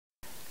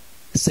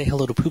Say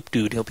hello to Poop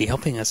Dude, he'll be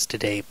helping us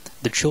today.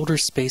 The Childer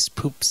Space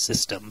Poop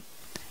System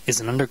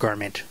is an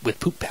undergarment with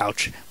poop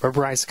pouch,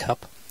 rubberized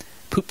cup,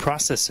 poop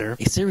processor,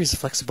 a series of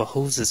flexible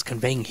hoses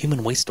conveying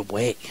human waste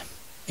away.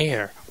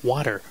 Air,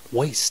 water,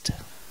 waste.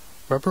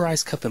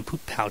 Rubberized cup and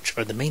poop pouch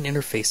are the main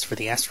interface for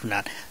the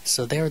astronaut,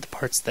 so they are the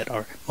parts that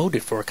are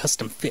molded for a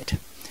custom fit.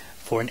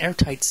 For an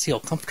airtight seal,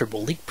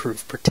 comfortable,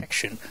 leak-proof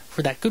protection,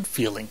 for that good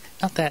feeling,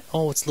 not that,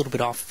 oh, it's a little bit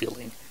off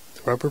feeling.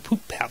 The rubber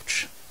poop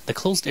pouch. The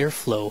closed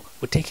airflow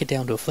would take it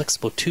down to a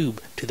flexible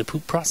tube to the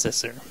poop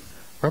processor.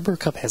 Rubber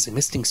cup has a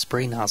misting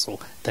spray nozzle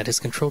that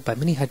is controlled by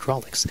mini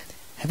hydraulics.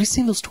 Have you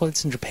seen those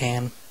toilets in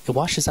Japan? It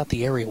washes out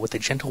the area with a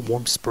gentle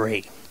warm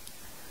spray.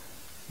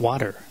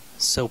 Water,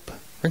 soap,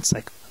 rinse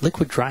like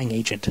liquid drying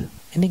agent,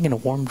 ending in a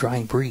warm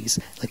drying breeze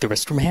like the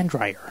restroom hand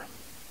dryer.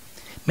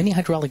 Mini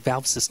hydraulic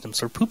valve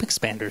systems or poop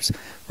expanders,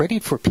 ready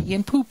for pee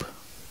and poop.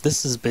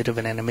 This is a bit of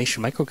an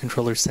animation.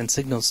 Microcontrollers send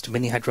signals to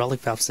mini hydraulic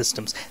valve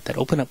systems that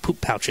open up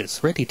poop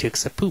pouches, ready to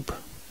accept poop.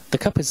 The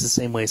cup is the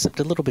same way, except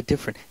a little bit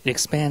different. It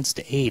expands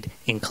to aid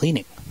in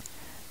cleaning.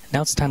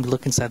 Now it's time to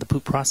look inside the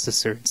poop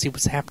processor and see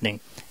what's happening.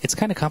 It's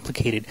kind of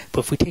complicated, but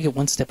if we take it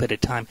one step at a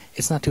time,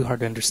 it's not too hard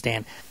to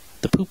understand.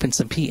 The poop and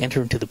some pee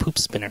enter into the poop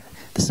spinner.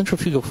 The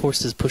centrifugal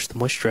forces push the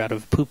moisture out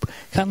of poop,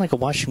 kind of like a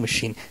washing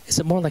machine,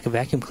 except more like a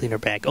vacuum cleaner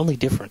bag, only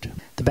different.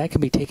 The bag can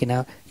be taken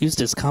out,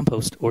 used as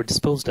compost, or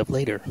disposed of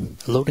later.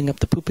 Loading up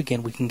the poop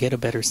again, we can get a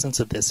better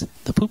sense of this.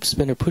 The poop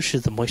spinner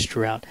pushes the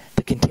moisture out.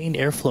 The contained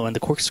airflow and the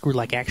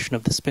corkscrew-like action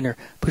of the spinner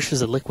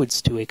pushes the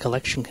liquids to a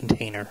collection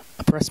container.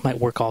 A press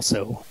might work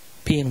also.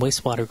 Pee and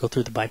wastewater go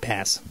through the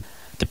bypass.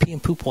 The pee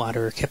and poop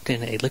water are kept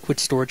in a liquid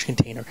storage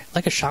container,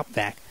 like a shop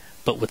vac,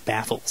 but with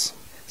baffles.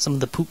 Some of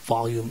the poop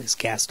volume is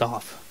gassed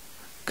off.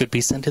 Could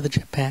be sent to the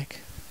jetpack.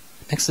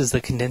 Next is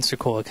the condenser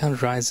coil. It kind of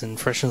dries and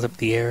freshens up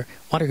the air.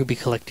 Water could be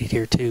collected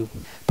here too.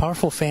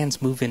 Powerful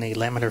fans move in a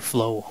laminar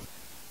flow.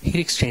 Heat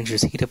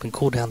exchangers heat up and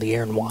cool down the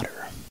air and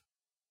water.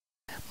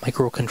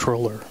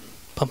 Microcontroller.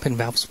 Pump and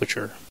valve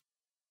switcher.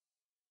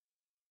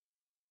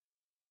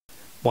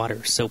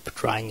 Water, soap,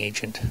 drying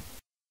agent.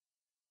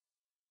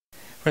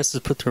 Rest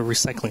is put through a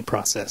recycling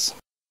process.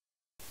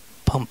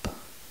 Pump.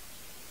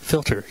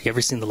 Filter. You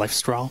ever seen the life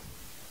straw?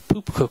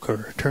 Poop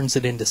cooker turns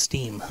it into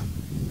steam.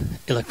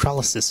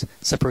 Electrolysis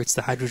separates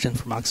the hydrogen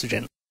from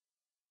oxygen.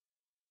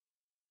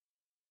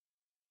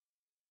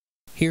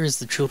 Here is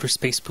the Childer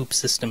Space Poop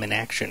System in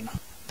action.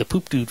 The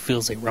Poop Dude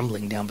feels a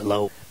rumbling down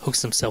below,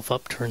 hooks himself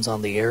up, turns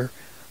on the air,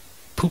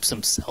 poops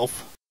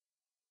himself.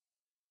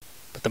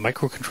 But the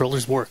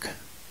microcontrollers work.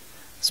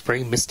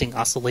 Spray misting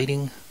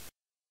oscillating,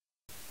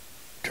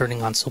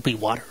 turning on soapy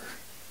water,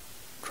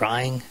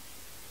 drying,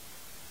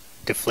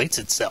 deflates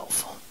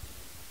itself.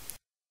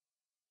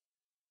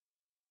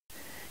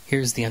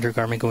 Here's the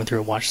undergarment going through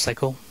a wash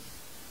cycle.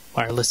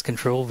 Wireless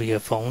control via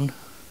phone.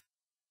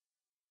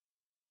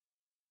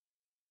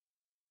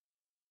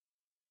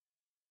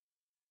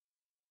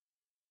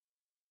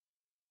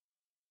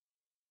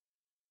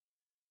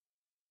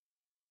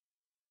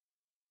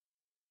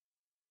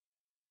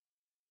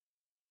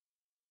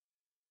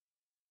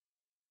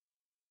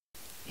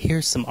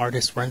 Here's some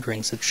artist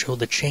renderings that show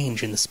the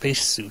change in the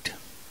spacesuit,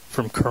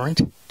 from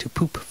current to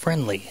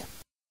poop-friendly.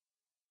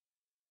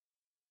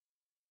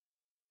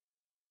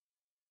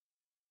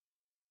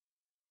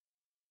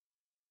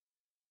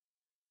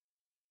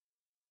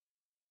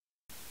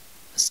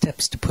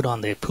 Steps to put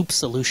on the poop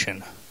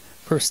solution.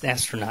 First,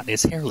 astronaut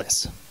is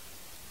hairless.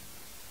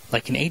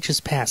 Like in ages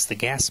past, the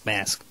gas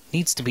mask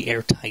needs to be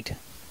airtight.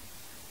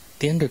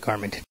 The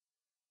undergarment,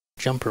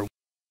 jumper,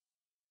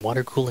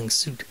 water cooling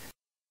suit,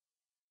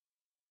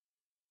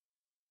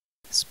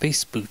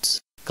 space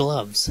boots,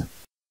 gloves,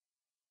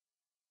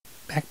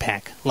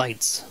 backpack,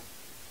 lights.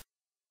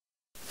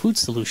 Food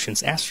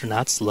solutions.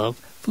 Astronauts love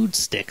food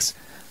sticks.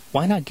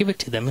 Why not give it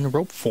to them in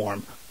rope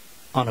form,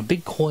 on a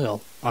big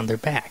coil on their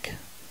back,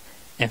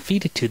 and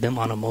feed it to them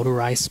on a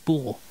motorized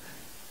spool,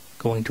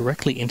 going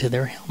directly into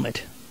their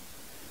helmet.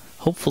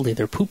 Hopefully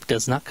their poop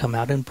does not come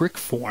out in brick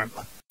form.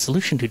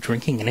 Solution to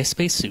drinking in a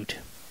spacesuit.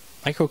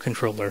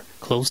 Microcontroller,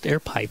 closed air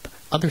pipe,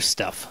 other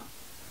stuff.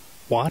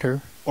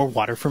 Water or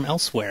water from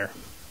elsewhere.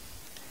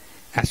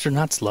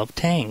 Astronauts love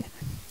Tang.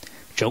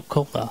 Joke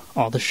Cola,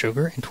 all the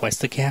sugar and twice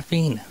the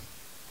caffeine.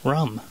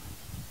 Rum.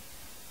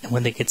 And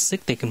when they get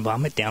sick they can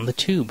vomit down the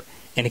tube,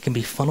 and it can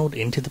be funneled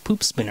into the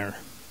poop spinner.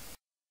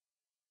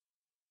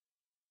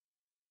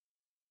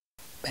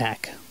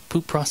 Back,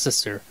 poop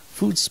processor,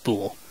 food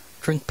spool,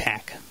 drink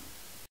pack.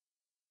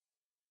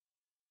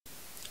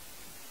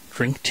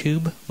 Drink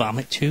tube,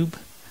 vomit tube,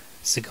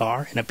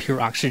 cigar in a pure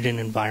oxygen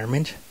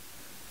environment,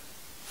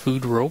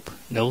 food rope,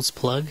 nose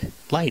plug,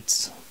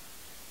 lights.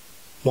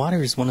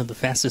 Water is one of the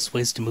fastest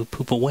ways to move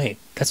poop away.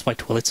 That's why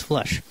toilets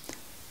flush.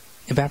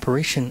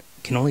 Evaporation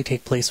can only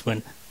take place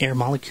when air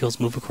molecules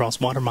move across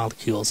water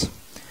molecules.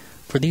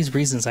 For these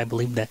reasons, I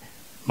believe that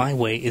my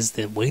way is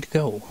the way to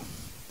go.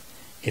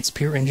 It's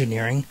pure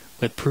engineering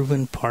with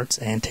proven parts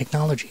and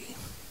technology.